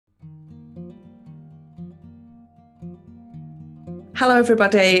Hello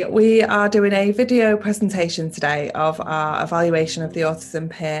everybody, we are doing a video presentation today of our evaluation of the Autism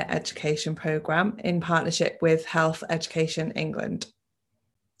Peer Education Programme in partnership with Health Education England.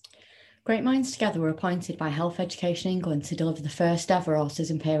 Great Minds Together were appointed by Health Education England to deliver the first ever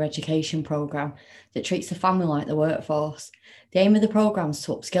Autism Peer Education Programme that treats the family like the workforce. The aim of the programme is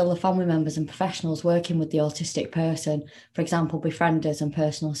to upskill the family members and professionals working with the autistic person, for example, befrienders and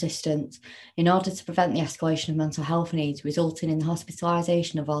personal assistants, in order to prevent the escalation of mental health needs resulting in the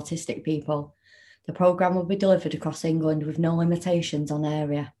hospitalisation of autistic people. The programme will be delivered across England with no limitations on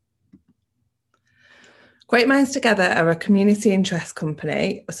area. Great Minds Together are a community interest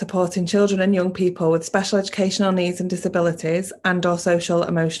company supporting children and young people with special educational needs and disabilities and/or social,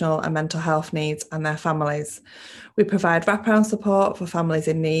 emotional and mental health needs and their families. We provide wraparound support for families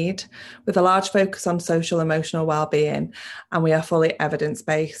in need with a large focus on social emotional wellbeing, and we are fully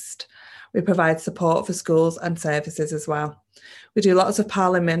evidence-based. We provide support for schools and services as well. We do lots of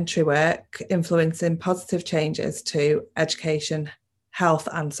parliamentary work influencing positive changes to education, health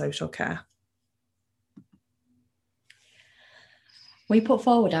and social care. We put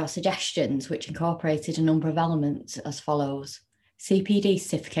forward our suggestions, which incorporated a number of elements as follows: CPD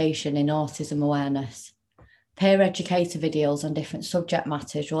certification in autism awareness, peer educator videos on different subject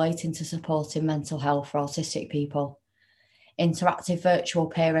matters relating to supporting mental health for autistic people, interactive virtual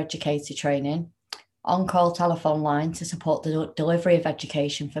peer educator training, on-call telephone line to support the delivery of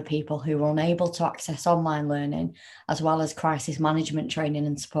education for people who are unable to access online learning, as well as crisis management training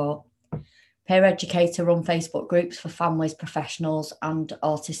and support. Peer educator run Facebook groups for families, professionals and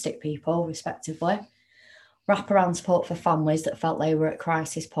autistic people, respectively. Wraparound support for families that felt they were at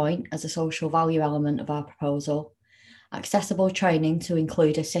crisis point as a social value element of our proposal. Accessible training to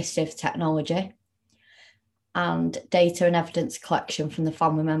include assistive technology. And data and evidence collection from the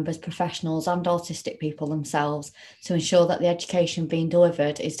family members, professionals and autistic people themselves to ensure that the education being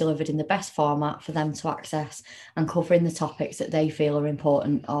delivered is delivered in the best format for them to access and covering the topics that they feel are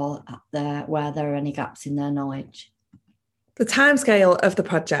important or where there are any gaps in their knowledge. The timescale of the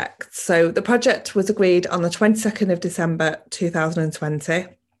project. So the project was agreed on the 22nd of December 2020.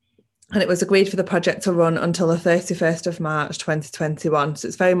 And it was agreed for the project to run until the 31st of March 2021. So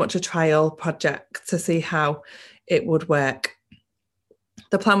it's very much a trial project to see how it would work.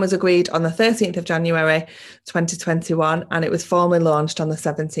 The plan was agreed on the 13th of January 2021, and it was formally launched on the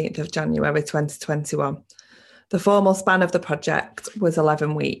 17th of January 2021. The formal span of the project was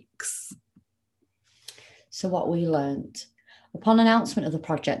 11 weeks. So what we learned. Upon announcement of the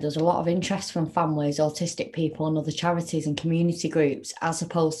project, there's a lot of interest from families, autistic people and other charities and community groups, as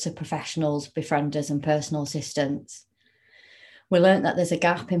opposed to professionals, befrienders and personal assistants. We learnt that there's a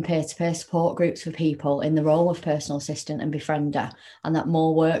gap in peer-to-peer support groups for people in the role of personal assistant and befriender, and that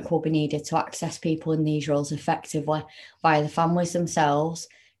more work will be needed to access people in these roles effectively via the families themselves,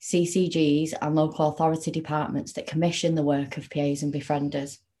 CCGs and local authority departments that commission the work of PAs and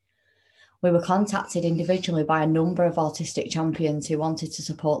befrienders. We were contacted individually by a number of autistic champions who wanted to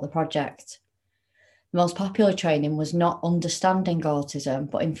support the project. The most popular training was not understanding autism,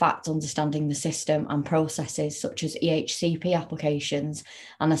 but in fact understanding the system and processes such as EHCP applications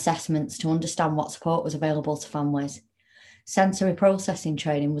and assessments to understand what support was available to families. Sensory processing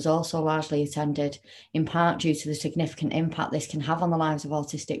training was also largely attended, in part due to the significant impact this can have on the lives of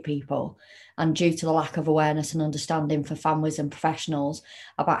autistic people, and due to the lack of awareness and understanding for families and professionals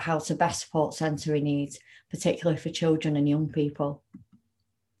about how to best support sensory needs, particularly for children and young people.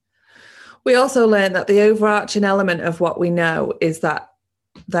 We also learned that the overarching element of what we know is that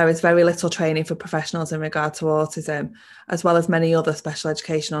there is very little training for professionals in regard to autism, as well as many other special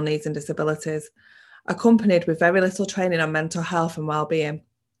educational needs and disabilities, accompanied with very little training on mental health and well-being.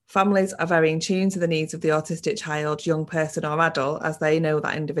 Families are very in tune to the needs of the autistic child, young person or adult, as they know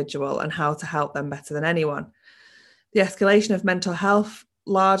that individual and how to help them better than anyone. The escalation of mental health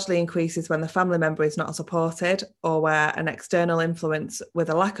largely increases when the family member is not supported or where an external influence with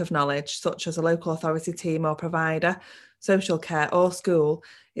a lack of knowledge, such as a local authority team or provider, social care or school,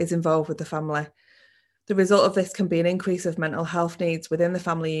 is involved with the family. The result of this can be an increase of mental health needs within the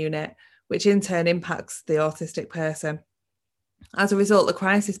family unit, which in turn impacts the autistic person. As a result, the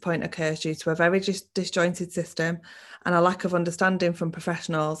crisis point occurs due to a very disjointed system and a lack of understanding from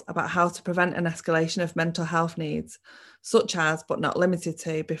professionals about how to prevent an escalation of mental health needs, such as, but not limited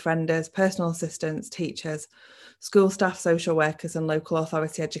to, befrienders, personal assistants, teachers, school staff, social workers and local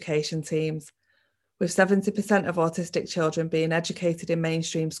authority education teams. With 70% of autistic children being educated in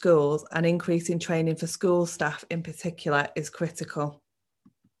mainstream schools, an increase in training for school staff in particular is critical.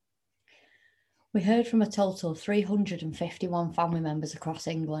 We heard from a total of 351 family members across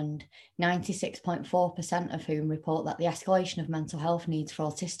England, 96.4% of whom report that the escalation of mental health needs for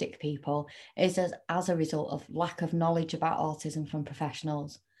autistic people is as a result of lack of knowledge about autism from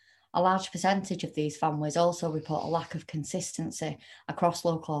professionals. A large percentage of these families also report a lack of consistency across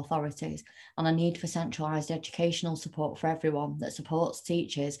local authorities and a need for centralised educational support for everyone that supports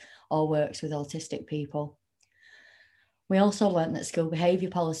teachers or works with autistic people. We also learnt that school behaviour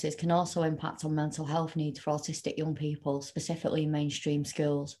policies can also impact on mental health needs for autistic young people, specifically in mainstream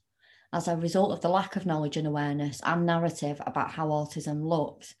schools. As a result of the lack of knowledge and awareness and narrative about how autism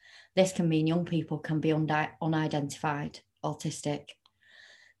looks, this can mean young people can be unidentified autistic.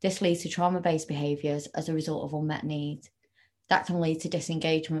 This leads to trauma-based behaviours as a result of unmet needs. That can lead to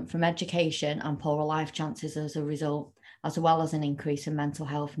disengagement from education and poorer life chances as a result, as well as an increase in mental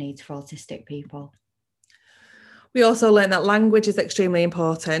health needs for autistic people. We also learned that language is extremely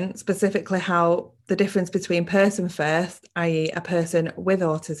important, specifically how the difference between person first, i.e. a person with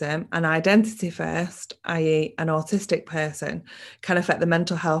autism, and identity first, i.e. an autistic person, can affect the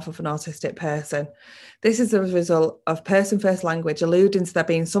mental health of an autistic person. This is a result of person first language alluding to there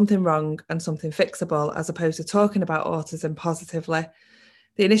being something wrong and something fixable, as opposed to talking about autism positively.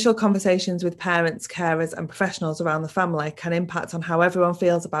 The initial conversations with parents, carers, and professionals around the family can impact on how everyone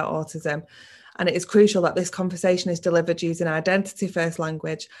feels about autism. And it is crucial that this conversation is delivered using identity-first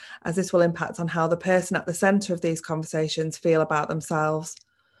language, as this will impact on how the person at the centre of these conversations feel about themselves.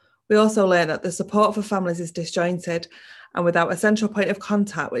 We also learn that the support for families is disjointed, and without a central point of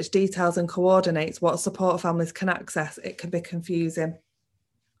contact which details and coordinates what support families can access, it can be confusing.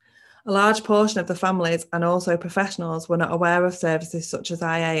 A large portion of the families and also professionals were not aware of services such as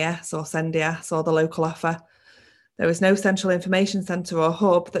IAS or SENDIAS or the local offer. There is no central information centre or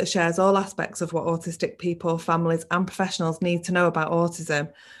hub that shares all aspects of what autistic people, families and professionals need to know about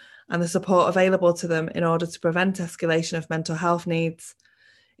autism and the support available to them in order to prevent escalation of mental health needs.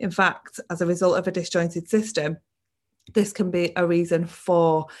 In fact, as a result of a disjointed system, this can be a reason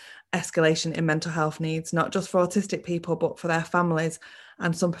for escalation in mental health needs, not just for autistic people, but for their families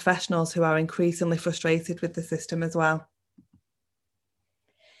and some professionals who are increasingly frustrated with the system as well.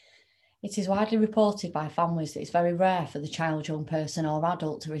 It is widely reported by families that it's very rare for the child, young person or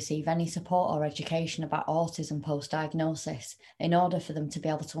adult to receive any support or education about autism post-diagnosis in order for them to be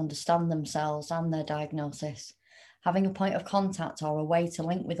able to understand themselves and their diagnosis. Having a point of contact or a way to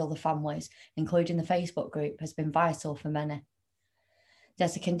link with other families, including the Facebook group, has been vital for many.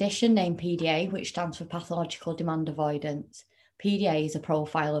 There's a condition named PDA, which stands for pathological demand avoidance. PDA is a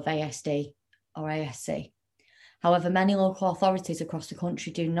profile of ASD or ASC. However, many local authorities across the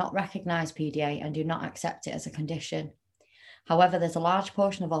country do not recognise PDA and do not accept it as a condition. However, there's a large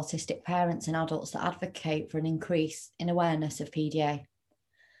portion of autistic parents and adults that advocate for an increase in awareness of PDA.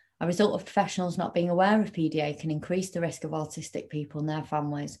 A result of professionals not being aware of PDA can increase the risk of autistic people and their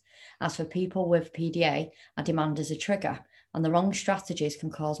families. As for people with PDA, a demand is a trigger, and the wrong strategies can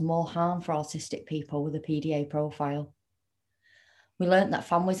cause more harm for autistic people with a PDA profile. We learnt that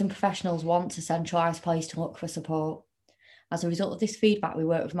families and professionals want a centralised place to look for support. As a result of this feedback, we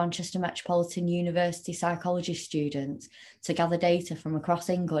worked with Manchester Metropolitan University psychology students to gather data from across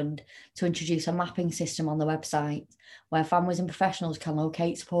England to introduce a mapping system on the website where families and professionals can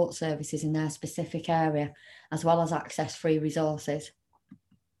locate support services in their specific area, as well as access free resources.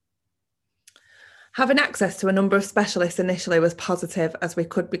 Having access to a number of specialists initially was positive, as we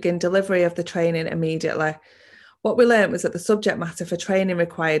could begin delivery of the training immediately. What we learned was that the subject matter for training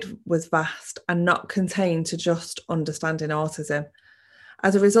required was vast and not contained to just understanding autism.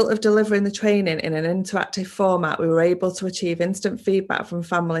 As a result of delivering the training in an interactive format, we were able to achieve instant feedback from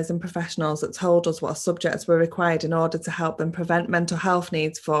families and professionals that told us what subjects were required in order to help them prevent mental health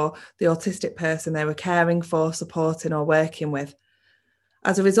needs for the autistic person they were caring for, supporting or working with.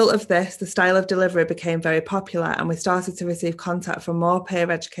 As a result of this, the style of delivery became very popular, and we started to receive contact from more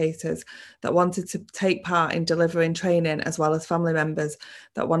peer educators that wanted to take part in delivering training, as well as family members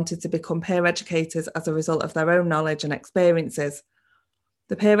that wanted to become peer educators as a result of their own knowledge and experiences.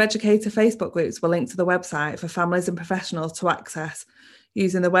 The peer educator Facebook groups were linked to the website for families and professionals to access,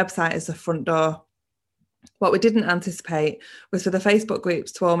 using the website as the front door. What we didn't anticipate was for the Facebook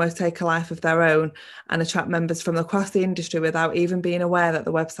groups to almost take a life of their own and attract members from across the industry without even being aware that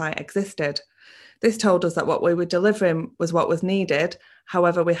the website existed. This told us that what we were delivering was what was needed.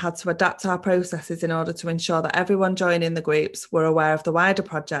 However, we had to adapt our processes in order to ensure that everyone joining the groups were aware of the wider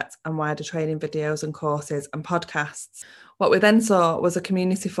project and wider training videos and courses and podcasts. What we then saw was a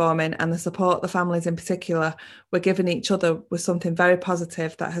community forming, and the support the families in particular were giving each other was something very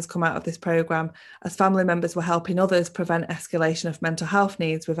positive that has come out of this programme, as family members were helping others prevent escalation of mental health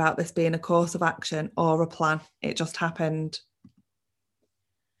needs without this being a course of action or a plan. It just happened.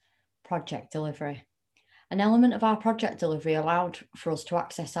 Project delivery. An element of our project delivery allowed for us to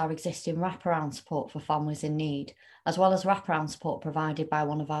access our existing wraparound support for families in need, as well as wraparound support provided by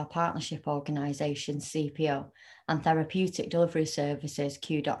one of our partnership organisations, CPO, and therapeutic delivery services,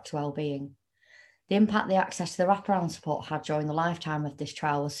 QDocs Wellbeing. The impact the access to the wraparound support had during the lifetime of this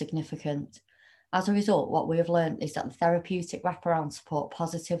trial was significant. As a result, what we have learned is that the therapeutic wraparound support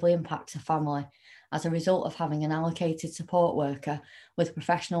positively impacts a family as a result of having an allocated support worker with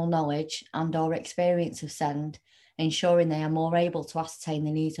professional knowledge and or experience of SEND, ensuring they are more able to ascertain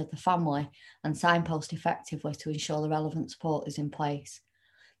the needs of the family and signpost effectively to ensure the relevant support is in place,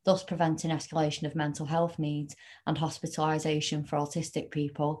 thus preventing escalation of mental health needs and hospitalisation for autistic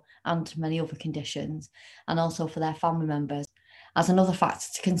people and many other conditions, and also for their family members. As another factor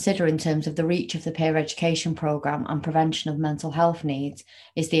to consider in terms of the reach of the peer education programme and prevention of mental health needs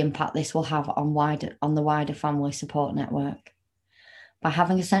is the impact this will have on the wider family support network. By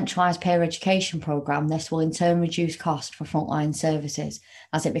having a centralised peer education programme, this will in turn reduce cost for frontline services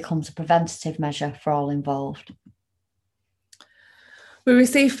as it becomes a preventative measure for all involved. We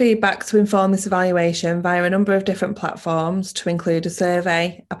received feedback to inform this evaluation via a number of different platforms, to include a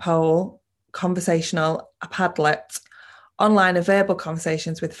survey, a poll, conversational, a Padlet, online and verbal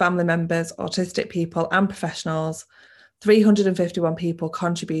conversations with family members, autistic people and professionals. 351 people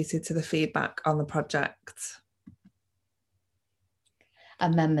contributed to the feedback on the project.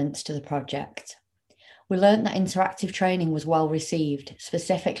 Amendments to the project. We learned that interactive training was well received,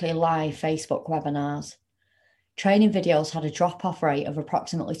 specifically live Facebook webinars. Training videos had a drop-off rate of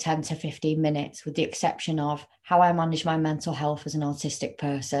approximately 10 to 15 minutes, with the exception of how I manage my mental health as an autistic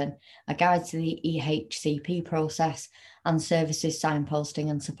person, a guide to the EHCP process, and services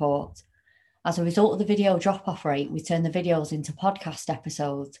signposting and support. As a result of the video drop-off rate, we turned the videos into podcast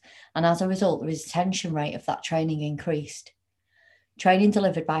episodes, and as a result, the retention rate of that training increased. Training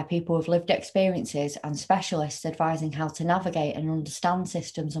delivered by people with lived experiences and specialists advising how to navigate and understand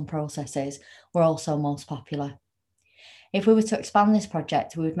systems and processes were also most popular. If we were to expand this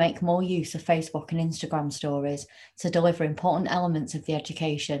project, we would make more use of Facebook and Instagram stories to deliver important elements of the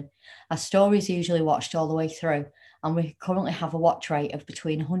education, as stories are usually watched all the way through, and we currently have a watch rate of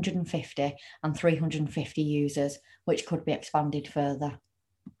between 150 and 350 users, which could be expanded further.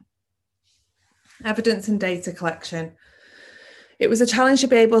 Evidence and data collection. It was a challenge to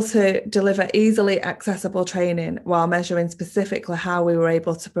be able to deliver easily accessible training while measuring specifically how we were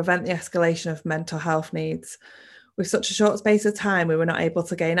able to prevent the escalation of mental health needs. With such a short space of time, we were not able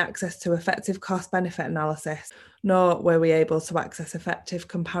to gain access to effective cost-benefit analysis, nor were we able to access effective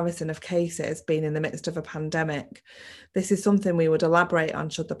comparison of cases being in the midst of a pandemic. This is something we would elaborate on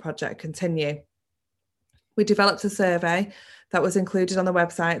should the project continue. We developed a survey that was included on the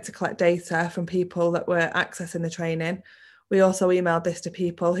website to collect data from people that were accessing the training. We also emailed this to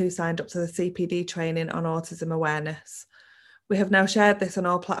people who signed up to the CPD training on autism awareness. We have now shared this on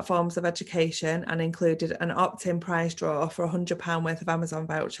all platforms of education and included an opt-in prize draw for £100 worth of Amazon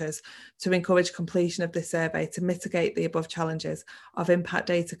vouchers to encourage completion of this survey to mitigate the above challenges of impact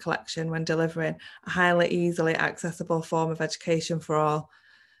data collection when delivering a highly easily accessible form of education for all.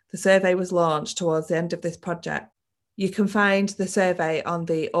 The survey was launched towards the end of this project. You can find the survey on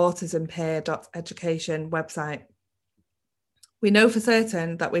the autismpeer.education website. We know for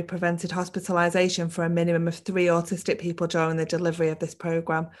certain that we prevented hospitalisation for a minimum of 3 autistic people during the delivery of this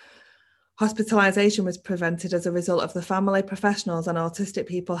programme. Hospitalisation was prevented as a result of the family, professionals and autistic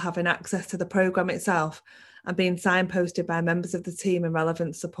people having access to the programme itself and being signposted by members of the team and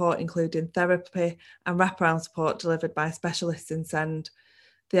relevant support, including therapy and wraparound support delivered by specialists in SEND.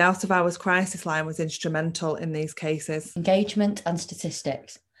 The out-of-hours crisis line was instrumental in these cases. Engagement and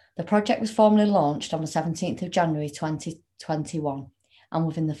statistics. The project was formally launched on the 17th of January 2021, and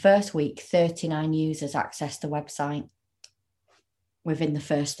within the first week, 39 users accessed the website within the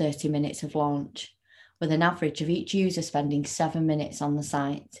first 30 minutes of launch, with an average of each user spending 7 minutes on the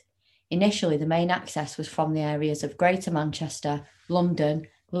site. Initially, the main access was from the areas of Greater Manchester, London,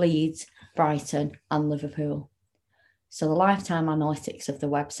 Leeds, Brighton and Liverpool. So the lifetime analytics of the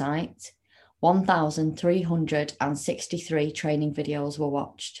website, 1,363 training videos were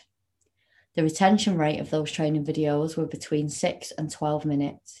watched. The retention rate of those training videos were between 6 and 12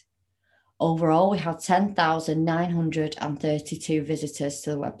 minutes. Overall, we had 10,932 visitors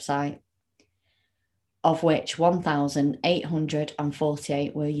to the website, of which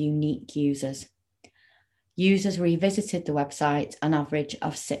 1,848 were unique users. Users revisited the website an average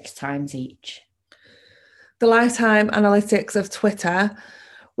of 6 times each. The lifetime analytics of Twitter,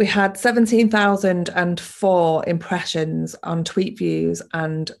 we had 17,004 impressions on tweet views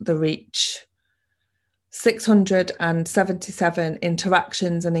and the reach, 677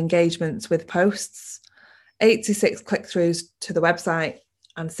 interactions and engagements with posts, 86 click-throughs to the website,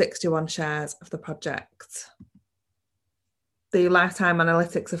 and 61 shares of the project. The lifetime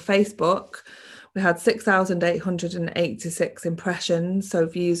analytics of Facebook, we had 6,886 impressions, so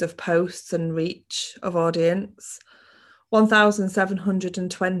views of posts and reach of audience,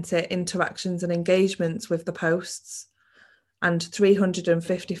 1,720 interactions and engagements with the posts, and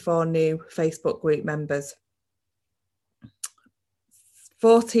 354 new Facebook group members.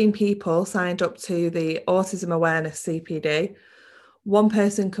 14 people signed up to the Autism Awareness CPD. One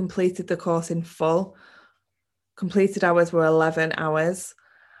person completed the course in full. Completed hours were 11 hours.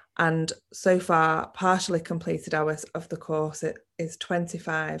 And so far, partially completed hours of the course is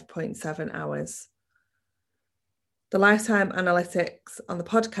 25.7 hours. The lifetime analytics on the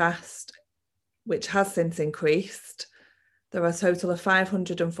podcast, which has since increased, there are a total of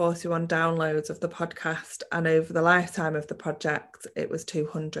 541 downloads of the podcast, and over the lifetime of the project, it was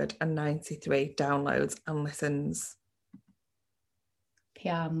 293 downloads and listens.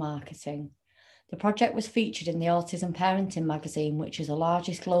 PR marketing. The project was featured in the Autism Parenting magazine, which is the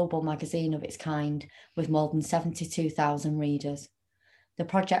largest global magazine of its kind, with more than 72,000 readers. The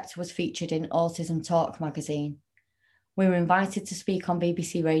project was featured in Autism Talk magazine. We were invited to speak on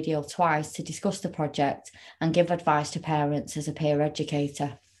BBC Radio twice to discuss the project and give advice to parents as a peer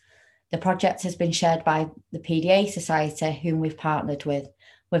educator. The project has been shared by the PDA Society, whom we've partnered with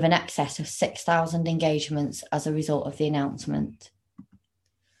an excess of 6,000 engagements as a result of the announcement.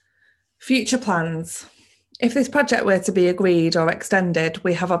 Future plans. If this project were to be agreed or extended,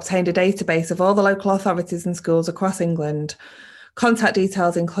 we have obtained a database of all the local authorities and schools across England, contact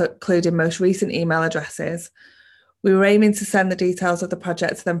details including most recent email addresses. We were aiming to send the details of the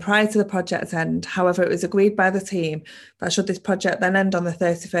project to them prior to the project's end. However, it was agreed by the team that should this project then end on the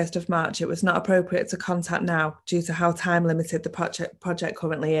 31st of March, it was not appropriate to contact now due to how time limited the project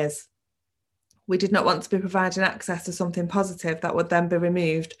currently is. We did not want to be providing access to something positive that would then be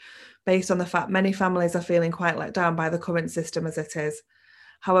removed based on the fact many families are feeling quite let down by the current system as it is.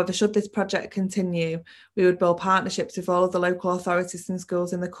 However, should this project continue, we would build partnerships with all of the local authorities and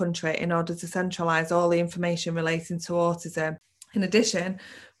schools in the country in order to centralise all the information relating to autism. In addition,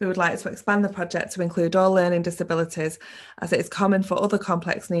 we would like to expand the project to include all learning disabilities, as it is common for other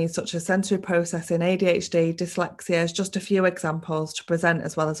complex needs such as sensory processing, ADHD, dyslexia, as just a few examples to present,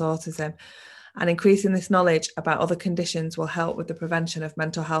 as well as autism. And increasing this knowledge about other conditions will help with the prevention of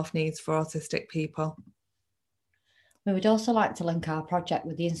mental health needs for autistic people. We would also like to link our project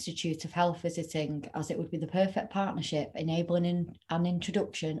with the Institute of Health Visiting, as it would be the perfect partnership, enabling an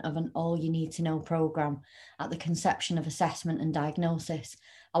introduction of an all you need to know programme at the conception of assessment and diagnosis,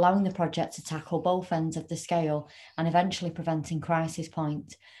 allowing the project to tackle both ends of the scale and eventually preventing crisis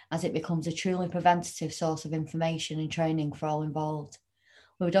point, as it becomes a truly preventative source of information and training for all involved.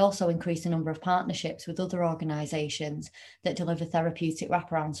 We would also increase the number of partnerships with other organisations that deliver therapeutic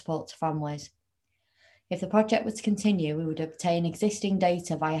wraparound support to families. If the project was to continue, we would obtain existing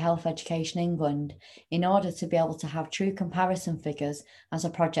data via Health Education England in order to be able to have true comparison figures as the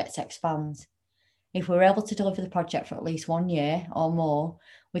project expands. If we were able to deliver the project for at least 1 year or more,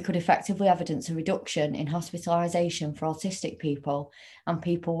 we could effectively evidence a reduction in hospitalisation for autistic people and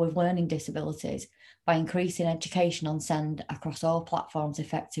people with learning disabilities by increasing education on SEND across all platforms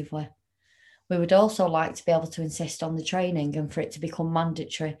effectively. We would also like to be able to insist on the training and for it to become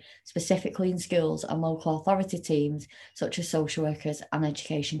mandatory, specifically in schools and local authority teams, such as social workers and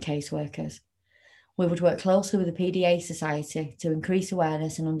education caseworkers. We would work closely with the PDA Society to increase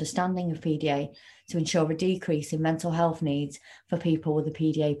awareness and understanding of PDA to ensure a decrease in mental health needs for people with a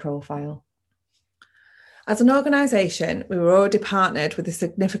PDA profile. As an organisation, we were already partnered with a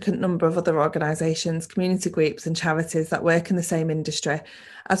significant number of other organisations, community groups and charities that work in the same industry,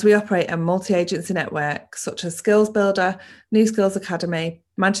 as we operate a multi-agency network such as Skills Builder, New Skills Academy,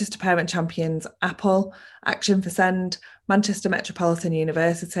 Manchester Parent Champions, Apple, Action for Send, Manchester Metropolitan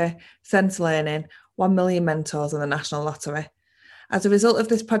University, Sense Learning, 1 Million Mentors and the National Lottery. As a result of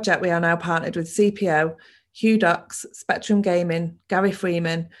this project, we are now partnered with CPO, Hugh Docs, Spectrum Gaming, Gary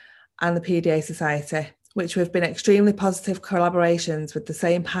Freeman and the PDA Society. which have been extremely positive collaborations with the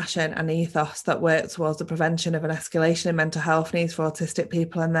same passion and ethos that work towards the prevention of an escalation in mental health needs for autistic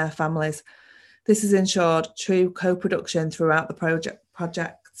people and their families. This has ensured true co-production throughout the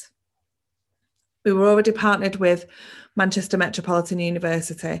project. We were already partnered with Manchester Metropolitan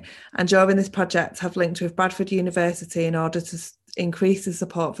University, and during this project have linked with Bradford University in order to increase the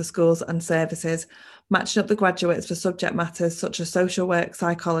support for schools and services, matching up the graduates for subject matters such as social work,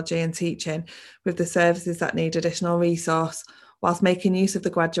 psychology and teaching with the services that need additional resource, whilst making use of the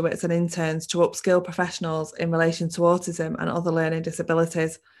graduates and interns to upskill professionals in relation to autism and other learning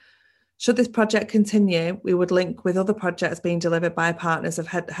disabilities. Should this project continue, we would link with other projects being delivered by partners of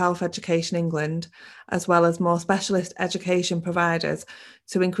Health Education England, as well as more specialist education providers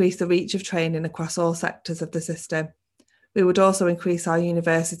to increase the reach of training across all sectors of the system. We would also increase our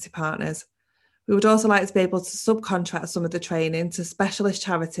university partners. We would also like to be able to subcontract some of the training to specialist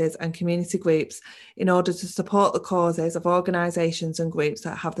charities and community groups in order to support the causes of organisations and groups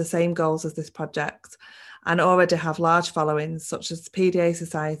that have the same goals as this project and already have large followings such as PDA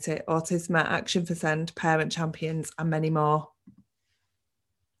Society, Autism Action for Send, Parent Champions and many more.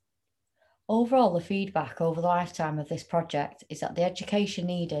 Overall, the feedback over the lifetime of this project is that the education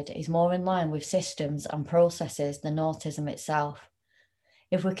needed is more in line with systems and processes than autism itself.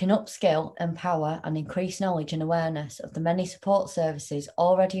 If we can upskill, empower and increase knowledge and awareness of the many support services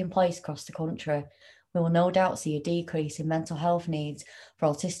already in place across the country, we will no doubt see a decrease in mental health needs for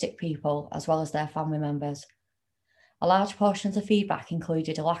autistic people as well as their family members. A large portion of the feedback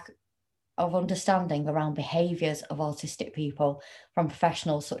included a lack of understanding around behaviours of autistic people from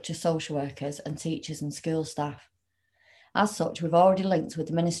professionals such as social workers and teachers and school staff. As such, we've already linked with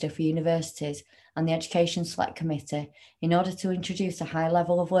the Minister for Universities and the Education Select Committee in order to introduce a high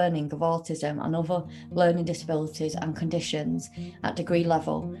level of learning of autism and other learning disabilities and conditions at degree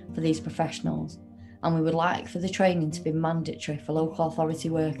level for these professionals. And we would like for the training to be mandatory for local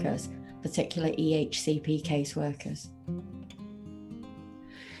authority workers, particularly EHCP caseworkers.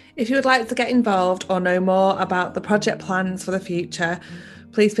 If you would like to get involved or know more about the project plans for the future,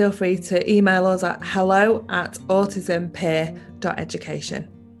 please feel free to email us at hello@autismpeer.education.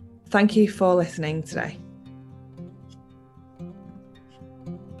 Thank you for listening today.